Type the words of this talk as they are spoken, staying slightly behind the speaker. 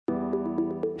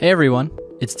Hey everyone,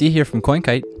 it's D here from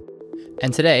CoinKite,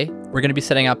 and today we're going to be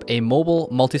setting up a mobile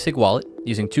multisig wallet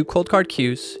using two COLDCARD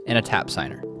Qs and a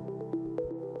TAPSIGNER.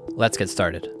 Let's get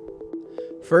started.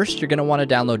 First, you're going to want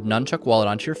to download Nunchuk wallet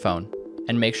onto your phone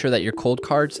and make sure that your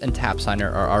COLDCARDs and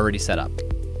TAPSIGNER are already set up.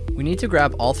 We need to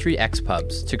grab all three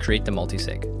XPubs to create the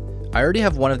multisig. I already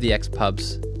have one of the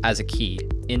XPubs as a key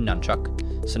in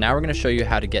Nunchuk, so now we're going to show you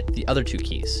how to get the other two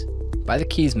keys. By the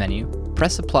Keys menu,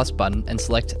 press the plus button and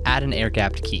select Add an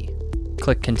air-gapped key.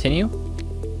 Click Continue,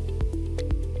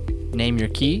 name your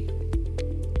key,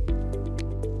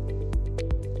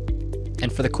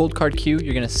 and for the COLDCARD Q,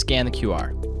 you're going to scan the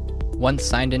QR. Once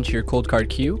signed into your COLDCARD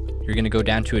Q, you're going to go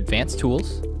down to Advanced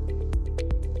Tools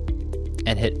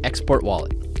and hit Export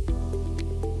Wallet.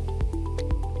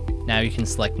 Now you can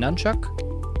select Nunchuk,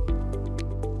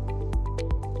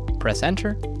 press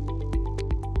Enter,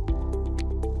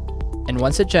 and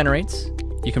once it generates,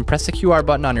 you can press the QR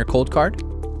button on your COLDCARD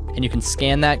and you can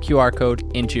scan that QR code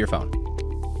into your phone.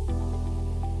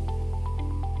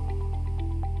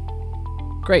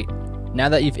 Great. Now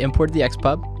that you've imported the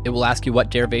XPub, it will ask you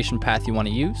what derivation path you want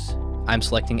to use. I'm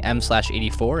selecting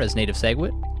M/84 as native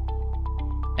SegWit.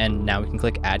 And now we can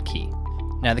click Add Key.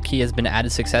 Now the key has been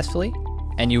added successfully,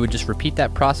 and you would just repeat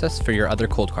that process for your other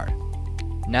COLDCARD.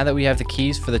 Now that we have the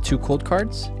keys for the two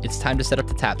COLDCARDs, it's time to set up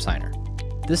the TAPSIGNER.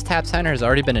 This TAPSIGNER has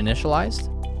already been initialized.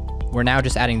 We're now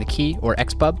just adding the key or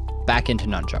XPub back into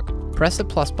Nunchuk. Press the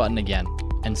plus button again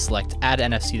and select Add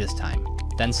NFC this time,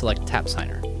 then select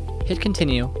TAPSIGNER. Hit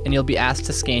Continue and you'll be asked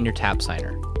to scan your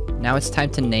TAPSIGNER. Now it's time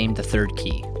to name the third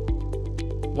key.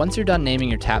 Once you're done naming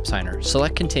your TAPSIGNER,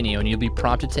 select Continue and you'll be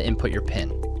prompted to input your PIN.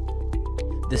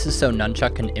 This is so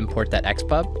Nunchuk can import that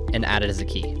XPub and add it as a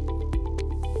key.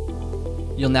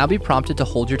 You'll now be prompted to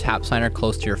hold your TAPSIGNER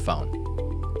close to your phone.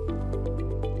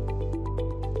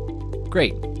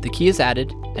 Great, the key is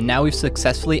added, and now we've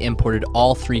successfully imported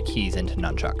all three keys into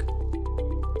Nunchuk.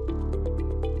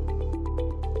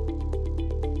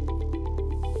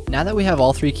 Now that we have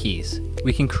all three keys,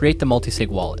 we can create the multisig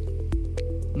wallet.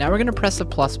 Now we're going to press the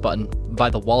plus button by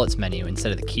the Wallets menu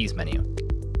instead of the Keys menu.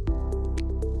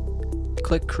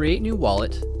 Click Create New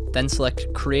Wallet, then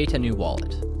select Create a New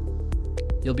Wallet.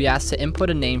 You'll be asked to input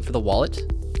a name for the wallet,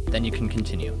 then you can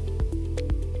continue.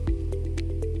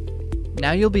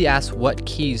 Now you'll be asked what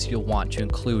keys you'll want to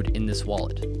include in this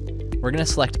wallet. We're going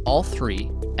to select all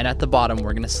three, and at the bottom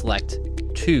we're going to select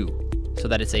 2, so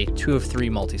that it's a 2 of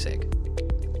 3 multisig.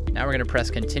 Now we're going to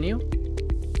press Continue.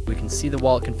 We can see the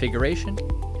wallet configuration,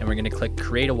 and we're going to click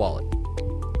Create a Wallet.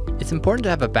 It's important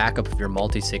to have a backup of your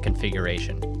multisig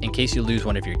configuration in case you lose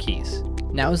one of your keys.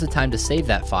 Now is the time to save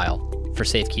that file for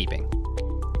safekeeping.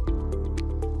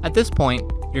 At this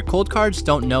point, your COLDCARDs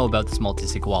don't know about this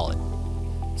multisig wallet,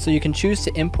 so you can choose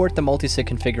to import the multisig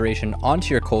configuration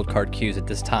onto your COLDCARD Qs at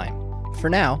this time. For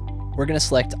now, we're going to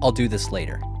select I'll do this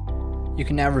later. You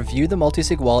can now review the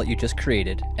multisig wallet you just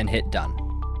created and hit Done.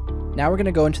 Now we're going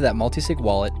to go into that multisig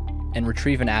wallet and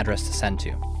retrieve an address to send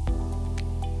to.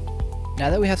 Now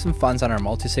that we have some funds on our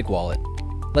multisig wallet,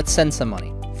 let's send some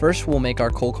money. First, we'll make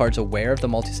our COLDCARDs aware of the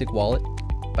multisig wallet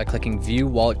by clicking View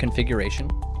Wallet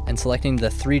Configuration and selecting the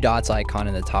 3 dots icon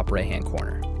in the top right hand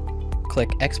corner. Click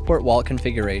Export Wallet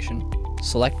Configuration,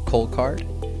 select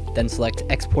COLDCARD, then select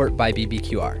Export by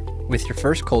BBQR. With your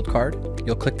first COLDCARD,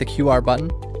 you'll click the QR button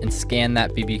and scan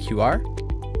that BBQR.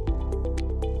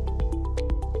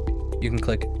 You can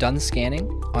click Done Scanning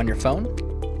on your phone,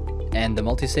 and the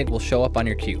multisig will show up on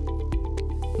your queue.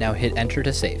 Now hit Enter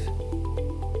to save.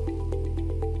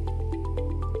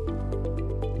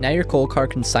 Now your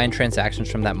COLDCARD can sign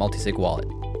transactions from that multisig wallet.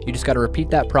 You just got to repeat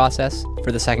that process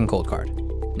for the second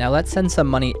COLDCARD. Now let's send some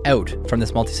money out from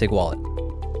this multisig wallet.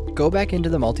 Go back into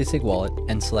the multisig wallet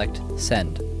and select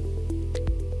Send.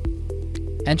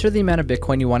 Enter the amount of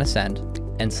Bitcoin you want to send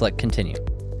and select Continue.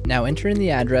 Now enter in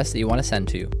the address that you want to send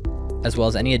to, as well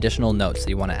as any additional notes that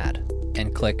you want to add,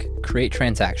 and click Create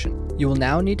Transaction. You will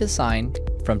now need to sign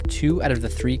from 2 out of the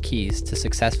 3 keys to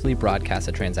successfully broadcast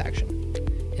a transaction.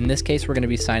 In this case, we're going to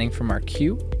be signing from our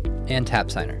Q and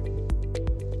TAPSIGNER.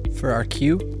 For our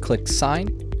Q, click Sign,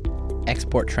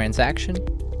 Export Transaction,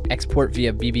 Export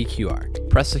via BBQR.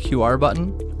 Press the QR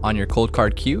button on your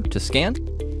COLDCARD Q to scan.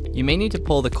 You may need to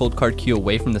pull the COLDCARD Q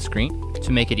away from the screen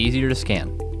to make it easier to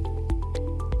scan.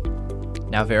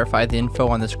 Now verify the info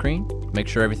on the screen, make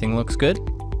sure everything looks good,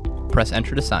 press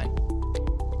Enter to sign.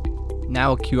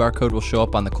 Now a QR code will show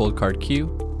up on the COLDCARD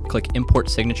Q, click Import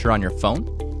Signature on your phone,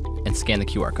 and scan the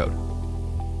QR code.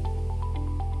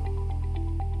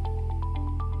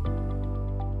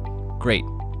 Great.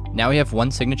 Now we have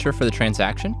one signature for the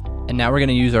transaction, and now we're going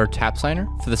to use our TAPSIGNER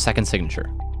for the second signature.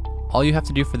 All you have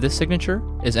to do for this signature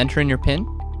is enter in your PIN,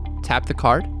 tap the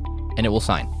card, and it will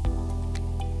sign.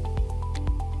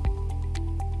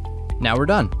 Now we're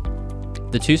done.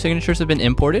 The 2 signatures have been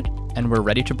imported, and we're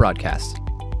ready to broadcast.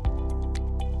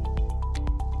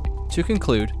 To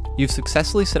conclude, you've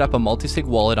successfully set up a Multisig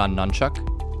wallet on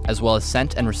Nunchuk, as well as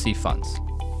sent and received funds.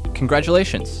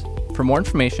 Congratulations! For more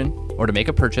information, or to make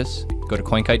a purchase, go to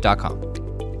CoinKite.com.